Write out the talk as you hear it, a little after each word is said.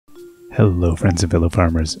Hello friends and fellow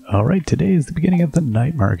farmers. Alright, today is the beginning of the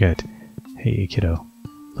night market. Hey kiddo,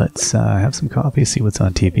 let's have some coffee, see what's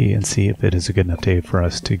on TV, and see if it is a good enough day for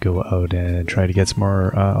us to go out and try to get some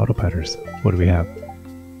more autopatters. What do we have?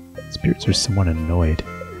 Spirits are somewhat annoyed.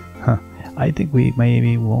 Huh, I think we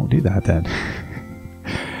maybe won't do that then.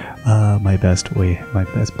 My best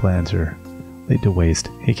plans are laid to waste.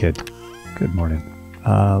 Hey kid, good morning.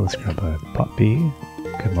 Let's grab a puppy.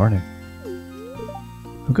 Good morning.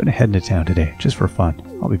 I'm going to head into town today, just for fun.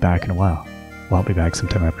 I'll be back in a while. Well, I'll be back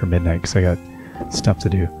sometime after midnight, because I got stuff to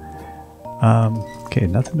do. Okay,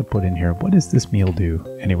 nothing to put in here. What does this meal do?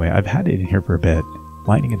 Anyway, I've had it in here for a bit.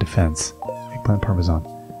 Mining and defense. Eggplant parmesan.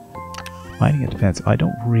 Mining and defense. I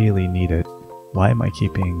don't really need it. Why am I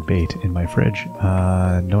keeping bait in my fridge?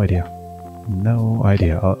 No idea. No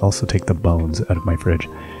idea. I'll also take the bones out of my fridge.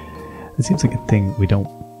 It seems like a thing we don't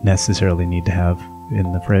necessarily need to have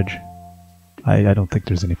in the fridge. I don't think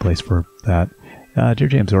there's any place for that. Dear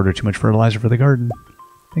James ordered too much fertilizer for the garden.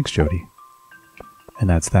 Thanks, Jody. And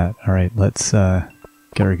that's that. Alright, let's get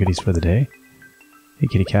our goodies for the day. Hey,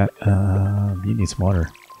 kitty cat. You need some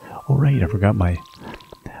water. Oh, right, I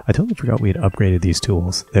totally forgot we had upgraded these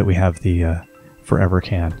tools, that we have the forever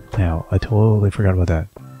can now. I totally forgot about that.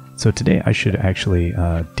 So today I should actually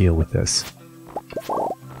deal with this.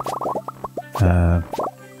 So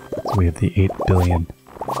we have the 8 billion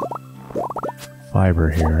fiber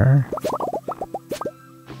here.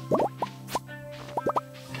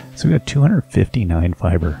 So we got 259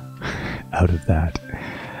 fiber out of that.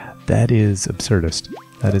 That is absurdist.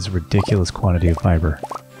 That is a ridiculous quantity of fiber.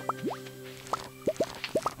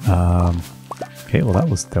 Okay, well that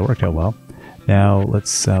worked out well. Now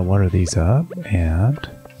let's water these up, and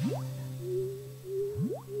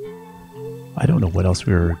I don't know what else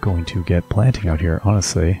we were going to get planting out here,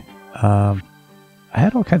 honestly. I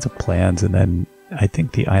had all kinds of plans, and then I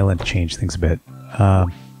think the island changed things a bit.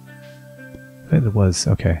 It was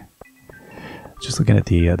okay. Just looking at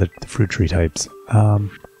the fruit tree types.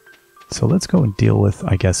 So let's go and deal with,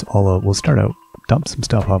 I guess, we'll start out, dump some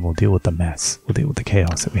stuff on, we'll deal with the mess. We'll deal with the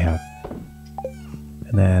chaos that we have.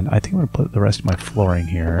 And then I think I'm going to put the rest of my flooring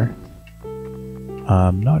here.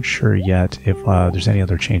 I'm not sure yet if there's any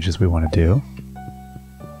other changes we want to do.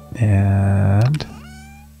 And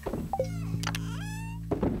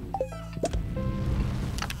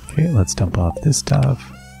okay, let's dump off this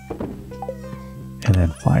stuff. And then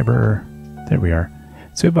fiber. There we are.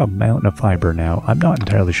 So we have a mountain of fiber now. I'm not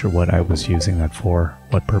entirely sure what I was using that for.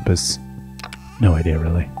 What purpose? No idea,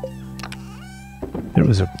 really. There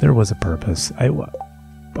was a purpose.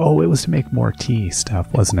 Oh, it was to make more tea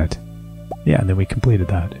stuff, wasn't it? Yeah, and then we completed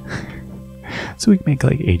that. So we can make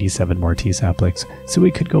like 87 more tea saplings. So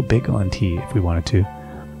we could go big on tea if we wanted to.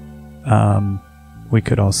 We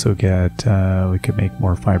could also get, we could make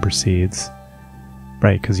more fiber seeds.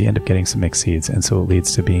 Right, because you end up getting some mixed seeds, and so it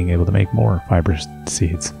leads to being able to make more fiber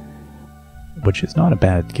seeds. Which is not a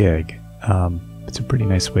bad gig. It's a pretty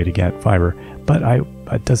nice way to get fiber, but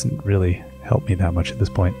it doesn't really help me that much at this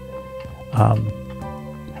point.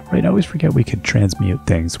 Right, I always forget we could transmute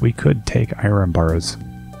things. We could take iron bars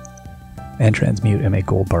and transmute and make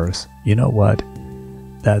gold bars. You know what?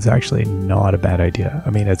 That's actually not a bad idea. I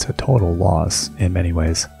mean, it's a total loss in many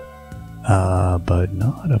ways. But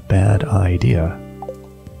not a bad idea.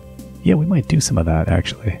 Yeah, we might do some of that,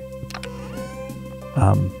 actually.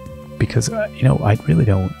 Because, you know, I really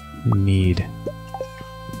don't need...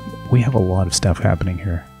 We have a lot of stuff happening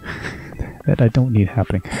here that I don't need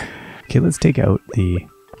happening. Okay, let's take out the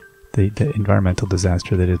environmental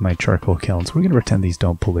disaster that is my charcoal kilns. We're going to pretend these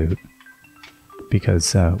don't pollute.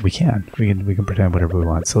 Because we can pretend whatever we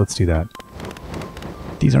want, so let's do that.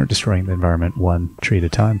 These aren't destroying the environment one tree at a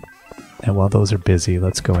time. And while those are busy,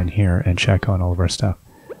 let's go in here and check on all of our stuff.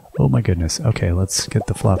 Oh my goodness. Okay, let's get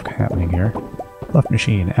the fluff happening here. Fluff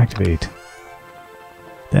machine, activate.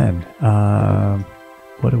 Then,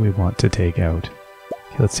 what do we want to take out?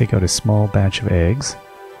 Okay, let's take out a small batch of eggs.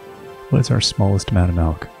 What is our smallest amount of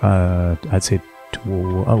milk? I'd say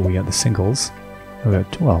 12. Oh, we got the singles. We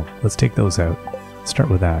got 12. Let's take those out. Start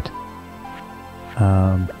with that.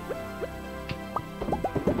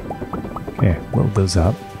 Okay, load those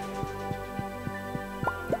up.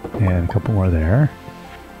 And a couple more there.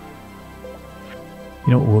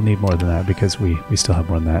 You know, we'll need more than that because we still have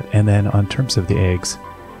more than that. And then on terms of the eggs,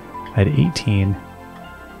 I had 18.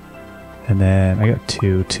 And then I got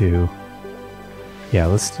 2. Yeah,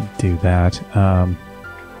 let's do that.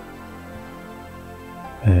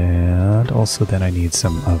 And also then I need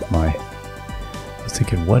some of my... I was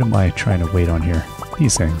thinking, what am I trying to wait on here?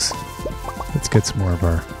 These things. Let's get some more of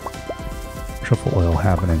our truffle oil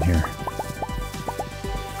happening here.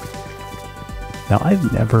 Now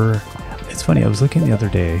I've never, it's funny, I was looking the other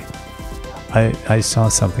day, I saw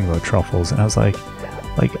something about truffles and I was like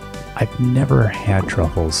I've never had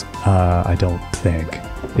truffles, I don't think.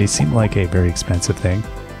 They seem like a very expensive thing.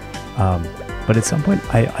 But at some point,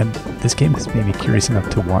 this game has made me curious enough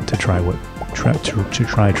to want to try to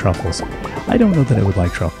try truffles. I don't know that I would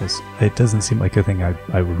like truffles. It doesn't seem like a thing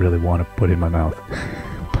I would really want to put in my mouth.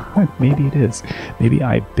 But maybe it is. Maybe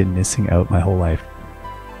I've been missing out my whole life,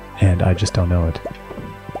 and I just don't know it.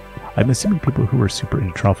 I'm assuming people who are super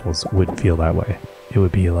into truffles would feel that way. It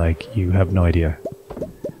would be like, you have no idea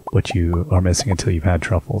what you are missing until you've had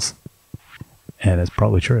truffles. And that's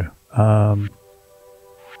probably true.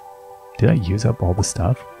 Did I use up all the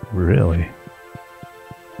stuff? Really?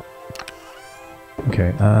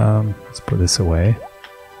 Okay, let's put this away.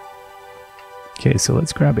 Okay, so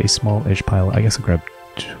let's grab a small-ish pile. I guess I'll grab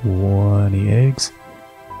 20 eggs.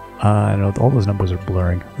 I know all those numbers are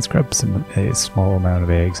blurring. Let's grab a small amount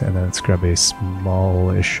of eggs, and then let's grab a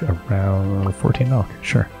smallish around 14 milk.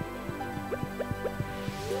 Sure.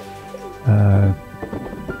 There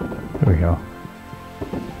we go.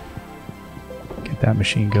 Get that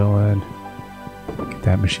machine going. Get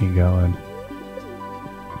that machine going.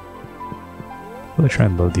 We'll try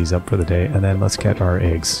and load these up for the day, and then let's get our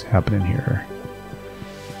eggs happening here.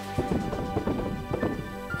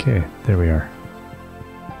 Okay, there we are.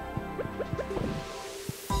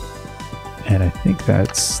 And I think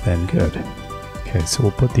that's then good. Okay, so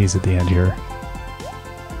we'll put these at the end here.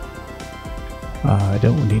 I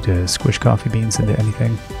don't need to squish coffee beans into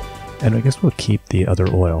anything. And I guess we'll keep the other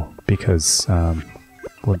oil, because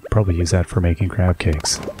we'll probably use that for making crab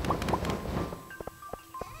cakes.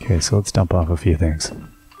 Okay, so let's dump off a few things.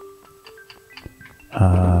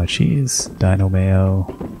 Cheese, dino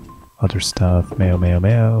mayo, other stuff, mayo, mayo,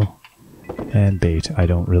 mayo, and bait I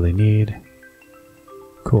don't really need.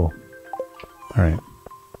 Cool. Alright.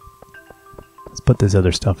 Let's put this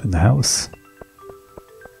other stuff in the house.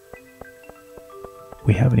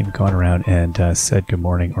 We haven't even gone around and said good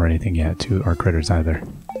morning or anything yet to our critters either.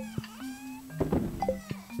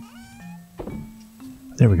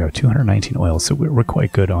 There we go, 219 oil, so we're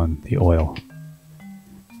quite good on the oil.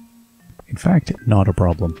 In fact, not a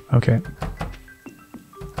problem. Okay.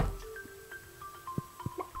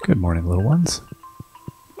 Good morning, little ones.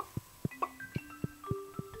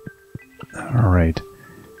 Alright.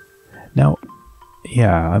 Now,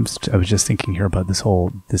 yeah, I was just thinking here about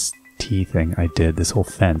this tea thing I did, this whole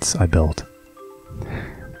fence I built.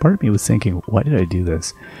 Part of me was thinking, why did I do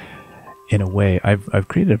this? In a way, I've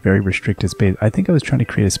created a very restricted space. I think I was trying to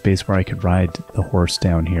create a space where I could ride the horse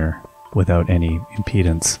down here without any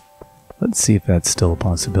impedance. Let's see if that's still a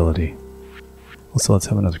possibility. Also, let's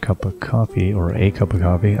have another cup of coffee, or a cup of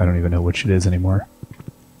coffee. I don't even know which it is anymore.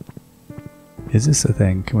 Is this a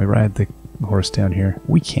thing? Can we ride the horse down here?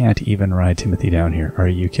 We can't even ride Timothy down here. Are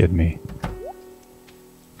you kidding me?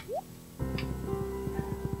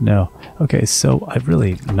 No. Okay, so I've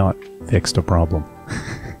really not fixed a problem.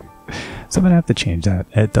 So I'm going to have to change that.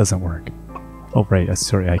 It doesn't work. Oh, right.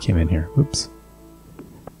 Sorry, I came in here. Oops.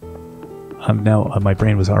 Now, my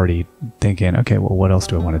brain was already thinking, okay, well, what else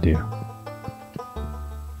do I want to do?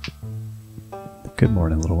 Good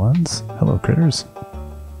morning, little ones. Hello, critters.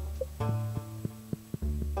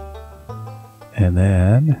 And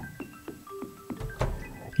then...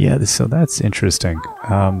 yeah, so that's interesting.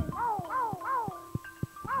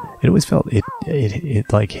 It always felt it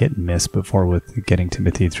like hit and miss before with getting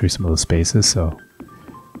Timothy through some of those spaces, so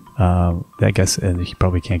I guess, and he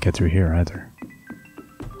probably can't get through here either.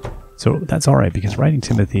 So that's alright, because riding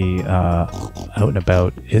Timothy out and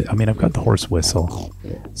about, I mean, I've got the horse whistle,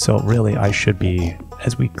 so really I should be,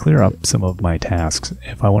 as we clear up some of my tasks,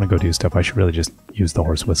 if I want to go do stuff, I should really just use the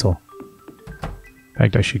horse whistle. In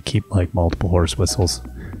fact, I should keep like multiple horse whistles.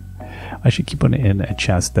 I should keep one in a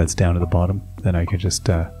chest that's down at the bottom, then I could just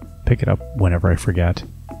pick it up whenever I forget.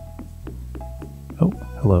 Oh,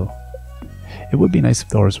 hello. It would be nice if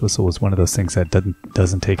the horse whistle was one of those things that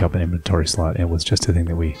doesn't take up an inventory slot. It was just a thing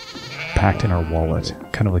that we packed in our wallet,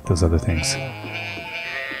 kind of like those other things.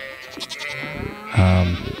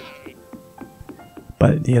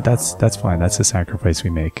 But yeah, that's fine. That's a sacrifice we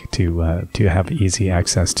make to have easy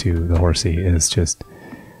access to the horsey. Is just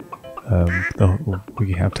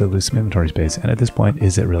we have to lose some inventory space. And at this point,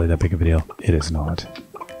 is it really that big of a deal? It is not.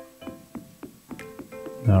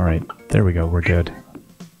 All right, there we go. We're good.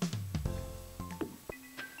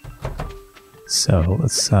 So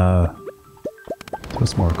let's put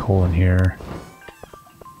some more coal in here.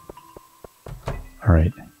 All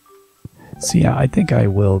right. So yeah, I think I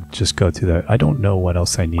will just go to that. I don't know what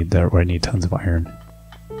else I need there, where I need tons of iron.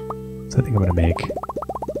 So I think I'm going to make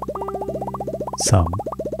some.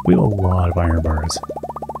 We have a lot of iron bars.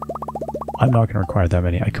 I'm not going to require that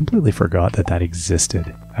many. I completely forgot that that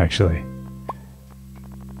existed, actually.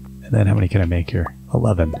 And then how many can I make here?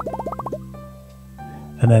 11.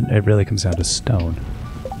 And then it really comes down to stone.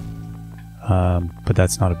 But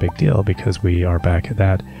that's not a big deal because we are back at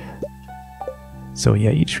that. So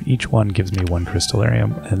yeah, each one gives me 1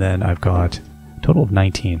 crystallarium, and then I've got a total of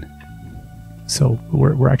 19. So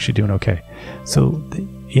we're actually doing okay. So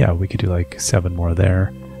yeah, we could do like 7 more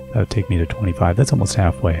there. That would take me to 25. That's almost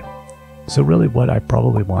halfway. So really what I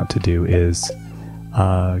probably want to do is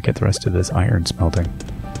get the rest of this iron smelting.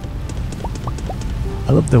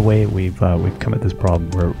 I love the way we've come at this problem.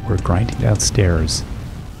 We're grinding downstairs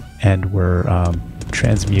and we're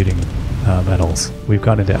transmuting metals. We've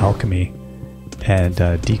got into alchemy and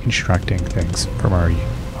deconstructing things from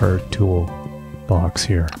our tool box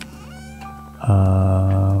here.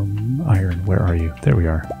 Iron, where are you? There we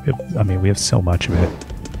are. We have so much of it.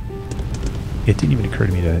 It didn't even occur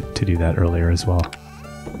to me to do that earlier as well.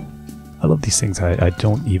 I love these things I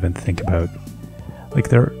don't even think about. Like,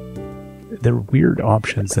 they're weird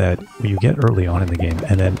options that you get early on in the game,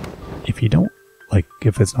 and then if you don't, like,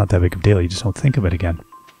 if it's not that big of a deal, you just don't think of it again.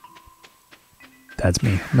 That's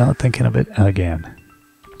me, not thinking of it again.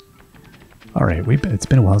 Alright, it's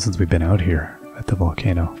been a while since we've been out here at the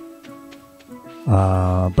volcano.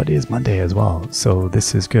 But it is Monday as well, so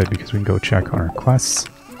this is good because we can go check on our quests.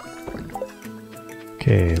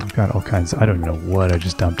 Okay, we've got all kinds. I don't even know what I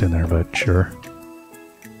just dumped in there, but sure.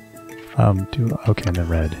 Okay, and then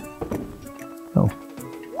red. Oh.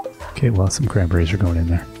 Okay, well, some cranberries are going in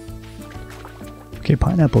there. Okay,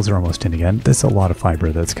 pineapples are almost in again. There's a lot of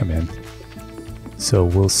fiber that's come in. So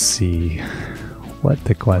we'll see what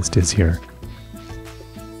the quest is here.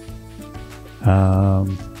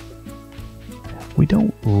 We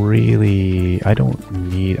don't really... I don't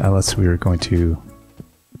need... Unless we were going to...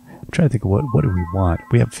 I'm trying to think of what do we want.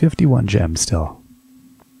 We have 51 gems still.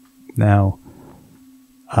 Now,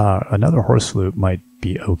 another horse flute might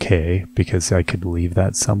be okay, because I could leave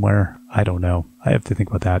that somewhere. I don't know. I have to think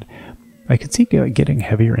about that. I could see getting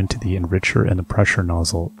heavier into the enricher and the pressure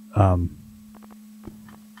nozzle.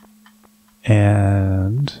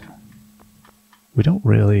 And we don't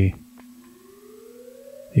really...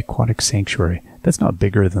 The aquatic sanctuary. That's not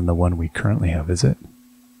bigger than the one we currently have, is it?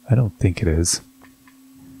 I don't think it is.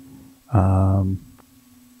 The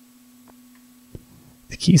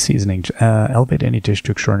key seasoning. Elevate any dish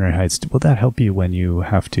to extraordinary heights. Will that help you when you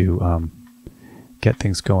have to get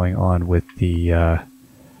things going on with the...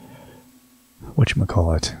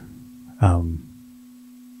 whatchamacallit?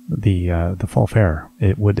 The fall fair.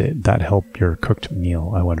 Would that help your cooked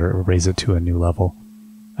meal? I wonder. It would raise it to a new level.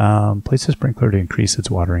 Place a sprinkler to increase its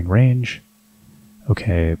watering range.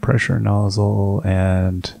 Okay, pressure nozzle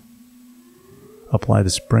and apply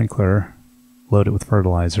the sprinkler. Load it with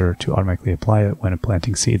fertilizer to automatically apply it when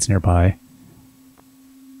planting seeds nearby.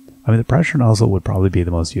 I mean, the pressure nozzle would probably be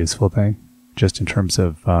the most useful thing, just in terms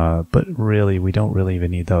of, but really, we don't really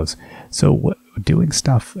even need those. So doing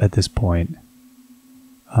stuff at this point,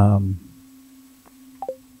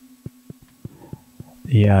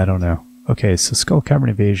 yeah, I don't know. Okay, so Skull Cavern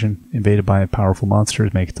Invasion, invaded by powerful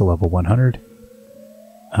monsters, make it to level 100.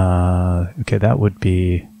 Okay, that would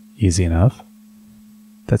be easy enough.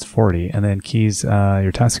 That's 40. And then keys,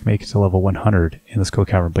 your task make it to level 100 in the Skull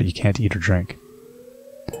Cavern, but you can't eat or drink.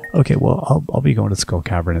 Okay, well, I'll be going to Skull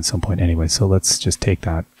Cavern at some point anyway, so let's just take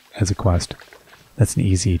that as a quest. That's an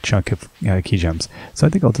easy chunk of key gems. So I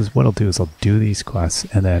think what I'll do is I'll do these quests,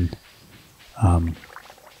 and then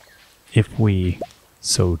if we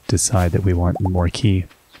so decide that we want more key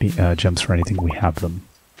gems for anything, we have them.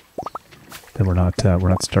 Then we're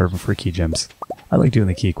not starving for key gems. I like doing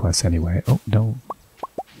the key quests anyway. Oh no.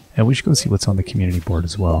 And we should go see what's on the community board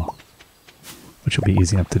as well, which will be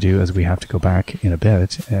easy enough to do as we have to go back in a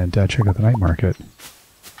bit and check out the night market.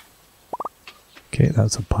 Okay,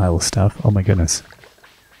 that's a pile of stuff. Oh my goodness.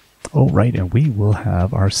 Oh right, and we will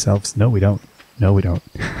have ourselves... No, we don't. No, we don't.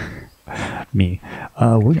 Me.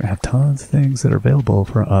 We're gonna have tons of things that are available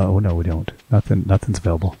for... oh no, we don't. Nothing's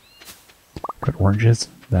available. Got oranges.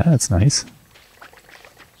 That's nice.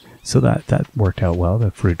 So that worked out well,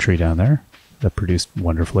 the fruit tree down there. That produced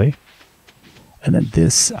wonderfully. And then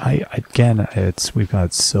this, we've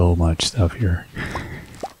got so much stuff here.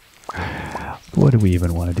 What do we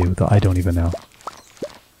even want to do? I don't even know.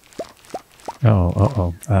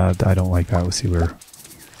 Oh, I don't like that. Let's see, we're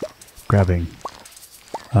grabbing.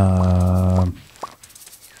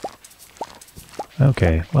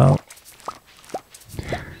 Okay, well,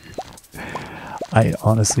 I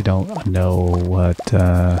honestly don't know what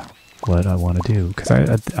what I want to do. Because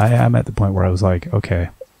I am at the point where I was like, okay,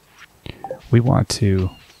 we want to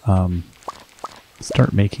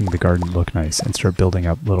start making the garden look nice and start building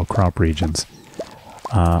up little crop regions.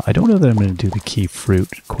 I don't know that I'm going to do the key fruit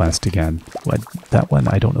quest again. That one,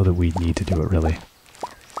 I don't know that we need to do it really.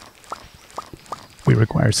 We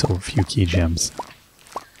require so few key gems.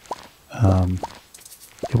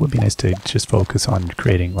 It would be nice to just focus on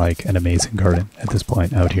creating like an amazing garden at this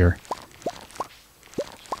point out here.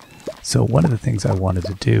 So one of the things I wanted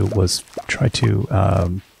to do was try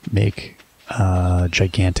to make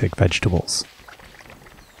gigantic vegetables.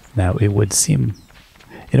 Now it would seem,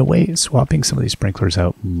 in a way, swapping some of these sprinklers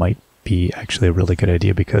out might be actually a really good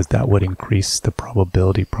idea, because that would increase the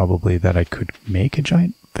probability probably that I could make a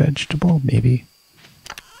giant vegetable, maybe.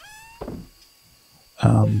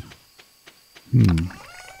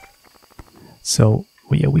 So,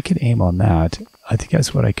 yeah, we could aim on that. I think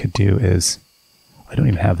that's what I could do is... I don't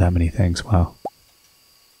even have that many things, wow.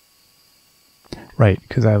 Right,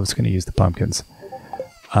 because I was going to use the pumpkins.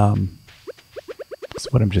 So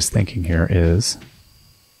what I'm just thinking here is...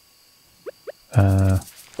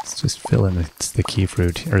 let's just fill in the key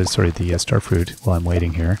fruit, or sorry, the star fruit while I'm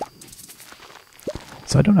waiting here.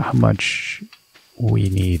 So I don't know how much we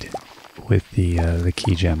need with the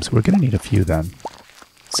key gems. We're going to need a few then.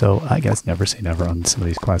 So I guess never say never on some of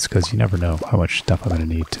these quests, because you never know how much stuff I'm going to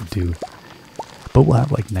need to do. But we'll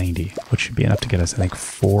have like 90, which should be enough to get us, I think,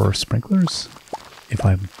 4 sprinklers, if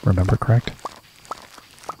I remember correct.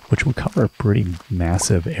 Which will cover a pretty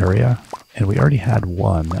massive area, and we already had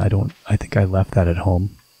one. I think I left that at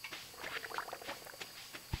home.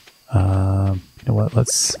 You know what,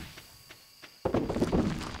 let's...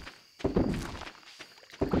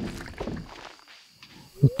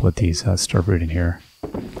 put these starfruit in here.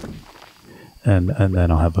 And then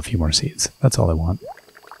I'll have a few more seeds. That's all I want.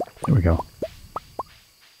 There we go.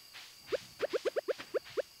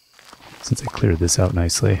 Since I cleared this out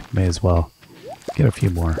nicely, may as well get a few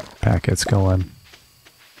more packets going.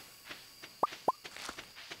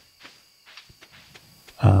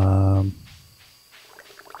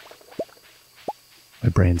 My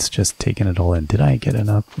brain's just taking it all in. Did I get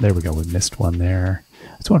enough? There we go, we missed one there.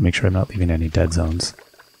 I just want to make sure I'm not leaving any dead zones.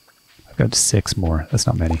 I've got 6 more. That's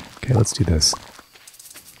not many. Okay, let's do this.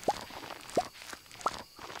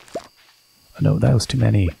 Oh, no, that was too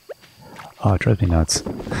many. Oh, it drives me nuts.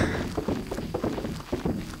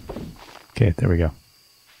 Okay, there we go.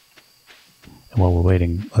 And while we're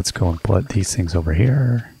waiting, let's go and put these things over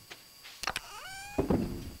here.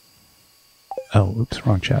 Oh, oops,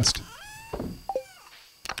 wrong chest.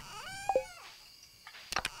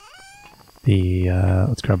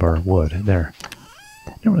 Let's grab our wood. There.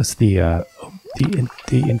 Notice the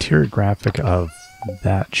interior graphic of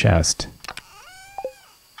that chest.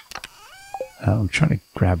 I'm trying to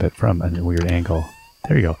grab it from a weird angle.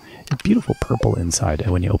 There you go. It's beautiful purple inside,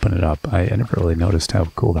 and when you open it up, I never really noticed how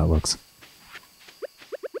cool that looks.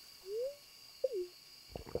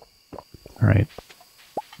 Alright.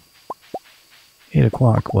 8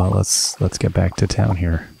 o'clock. Well, let's get back to town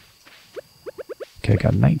here. Okay, I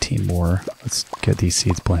got 19 more. Let's get these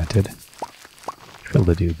seeds planted. Should be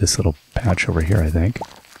able to do this little patch over here, I think.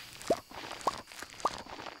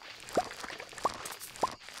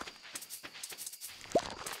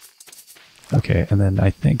 Okay, and then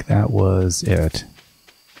I think that was it.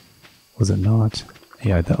 Was it not?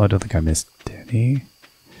 Yeah, I don't think I missed any.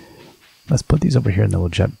 Let's put these over here and then we'll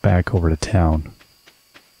jet back over to town.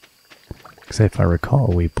 Because if I recall,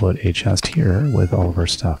 we put a chest here with all of our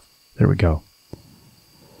stuff. There we go.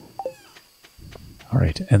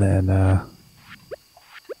 Alright, and then,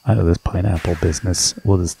 I know this pineapple business,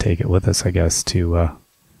 we'll just take it with us, I guess, to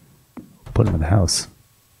put them in the house.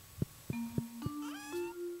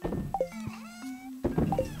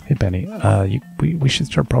 Hey, Benny, we should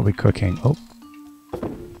start probably cooking. Oh.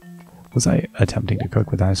 Was I attempting to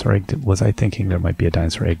cook with dinosaur egg? Was I thinking there might be a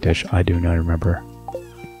dinosaur egg dish? I do not remember.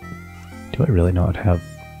 Do I really not have...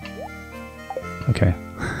 Okay.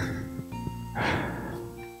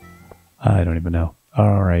 I don't even know.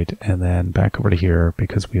 Alright, and then back over to here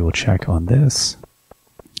because we will check on this.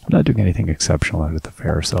 I'm not doing anything exceptional out at the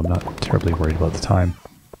fair, so I'm not terribly worried about the time.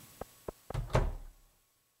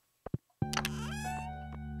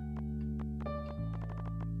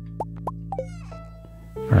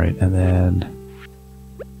 Alright, and then...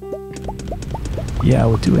 Yeah,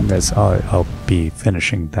 with doing this, I'll be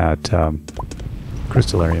finishing that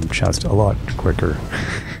crystallarium chest a lot quicker.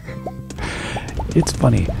 It's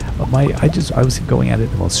funny, I was going at it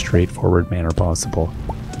in the most straightforward manner possible,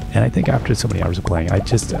 and I think after so many hours of playing, I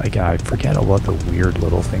forget a lot of the weird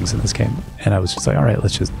little things in this game, and I was just like, all right,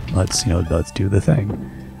 let's do the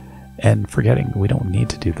thing, And forgetting we don't need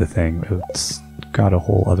to do the thing. It's got a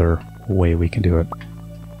whole other way we can do it.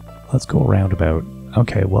 Let's go around about.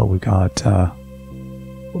 Okay, well we've got...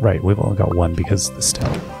 right, we've only got one because of the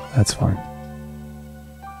stout. That's fine.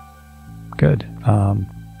 Good.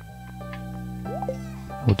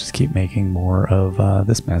 We'll just keep making more of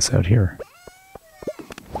this mess out here.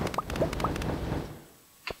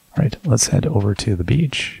 Right, let's head over to the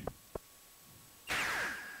beach.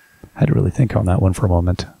 Had to really think on that one for a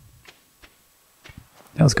moment.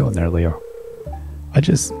 Now let's go in there, Leo. I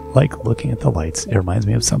just like looking at the lights. It reminds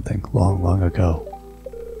me of something long, long ago.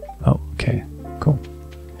 Oh, okay, cool.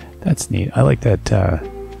 That's neat. I like that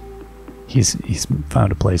he's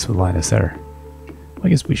found a place with Linus there. I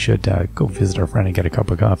guess we should go visit our friend and get a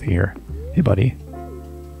cup of coffee here. Hey, buddy.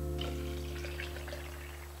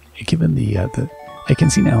 Given the I can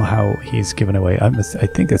see now how he's given away. I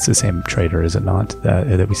think it's the same trader, is it not?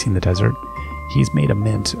 That we see in the desert. He's made a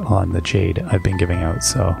mint on the jade I've been giving out,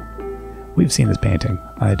 so we've seen this painting.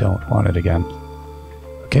 I don't want it again.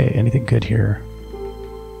 Okay, anything good here?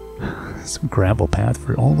 Some gravel path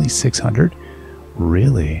for only 600?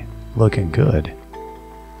 Really? Looking good.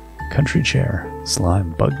 Country chair,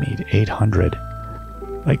 slime, bug meat, 800.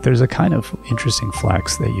 Like, there's a kind of interesting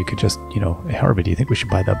flex that you could just, you know, hey Harvey, do you think we should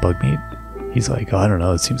buy that bug meat? He's like, oh, I don't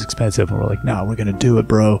know, it seems expensive. And we're like, no, we're gonna do it,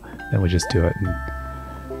 bro. Then we just do it,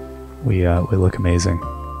 and we look amazing.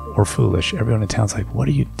 Or foolish. Everyone in town's like, what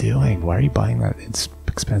are you doing? Why are you buying that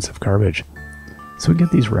expensive garbage? So we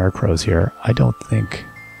get these rare crows here. I don't think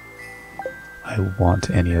I want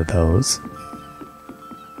any of those.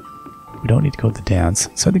 We don't need to go to the dance,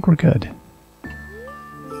 so I think we're good.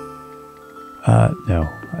 No.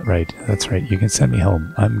 Right, that's right. You can send me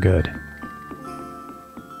home. I'm good.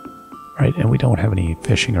 Right, and we don't have any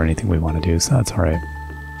fishing or anything we want to do, so that's alright.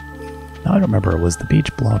 Now I don't remember, was the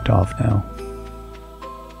beach blocked off now?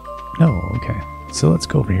 No, okay. So let's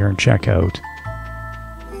go over here and check out.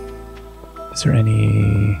 Is there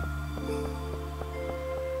any...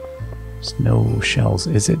 There's no shells.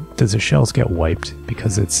 Does the shells get wiped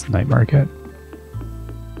because it's night market?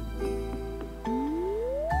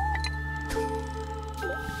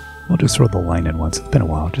 We'll just throw the line in once. It's been a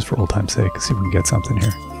while, just for old time's sake. See if we can get something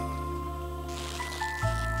here.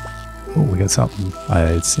 Oh, we got something.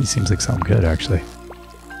 It seems like something good, actually.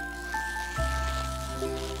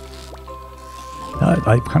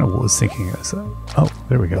 I kind of was thinking, oh,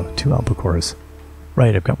 there we go, 2 albacores.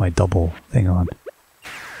 Right, I've got my double thing on.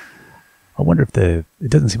 I wonder if it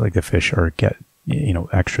doesn't seem like the fish are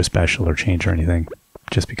extra special or change or anything,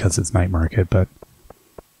 just because it's night market, but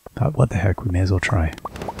what the heck, we may as well try.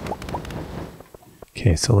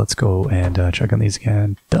 Okay, so let's go and check on these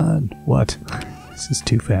again. Done. What? This is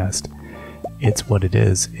too fast. It's what it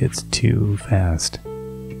is. It's too fast.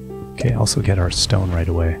 Okay, also get our stone right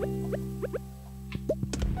away.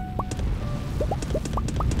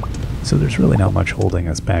 So there's really not much holding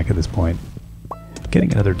us back at this point.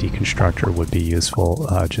 Getting another deconstructor would be useful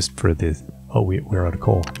just for the... Oh, we're out of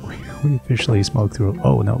coal. We officially smoked through...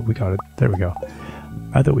 Oh, no, we got it. There we go.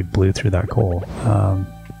 I thought we blew through that coal.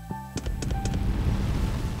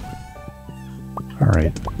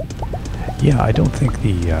 Alright. Yeah, I don't think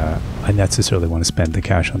I necessarily want to spend the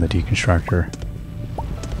cash on the deconstructor.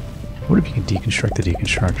 What if you can deconstruct the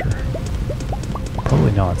deconstructor?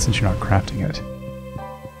 Probably not, since you're not crafting it.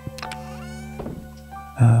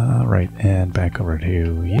 Right, and back over to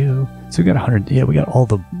you. So we got 100. Yeah, we got all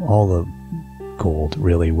the gold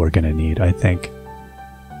really we're gonna need. I think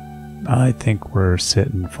we're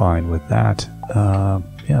sitting fine with that. Yeah,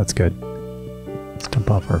 that's good. Let's dump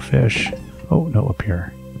off our fish. Oh no, up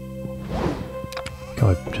here.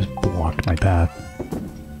 God, just blocked my path.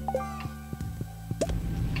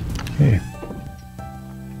 Okay.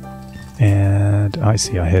 And I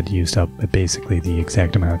see I had used up basically the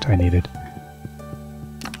exact amount I needed.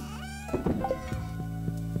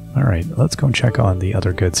 Alright, let's go and check on the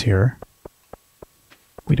other goods here.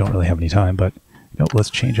 We don't really have any time, but let's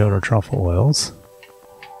change out our truffle oils.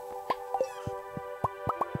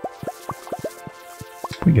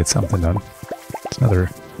 We get something done. It's another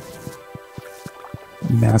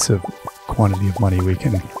massive quantity of money we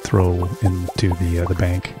can throw into the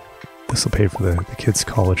bank. This will pay for the kids'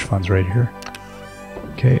 college funds right here.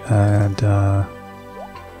 Okay, and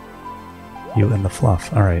you and the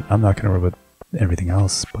fluff. Alright, I'm not going to worry about everything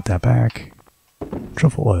else. Put that back.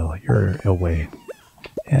 Truffle oil, you're away.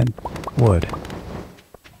 And wood.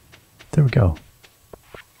 There we go.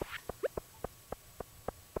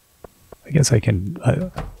 I guess I can...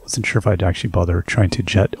 I wasn't sure if I'd actually bother trying to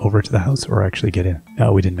jet over to the house or actually get in.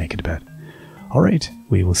 No, we didn't make it to bed. Alright,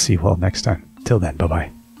 we will see you all next time. Till then,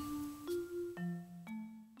 bye-bye.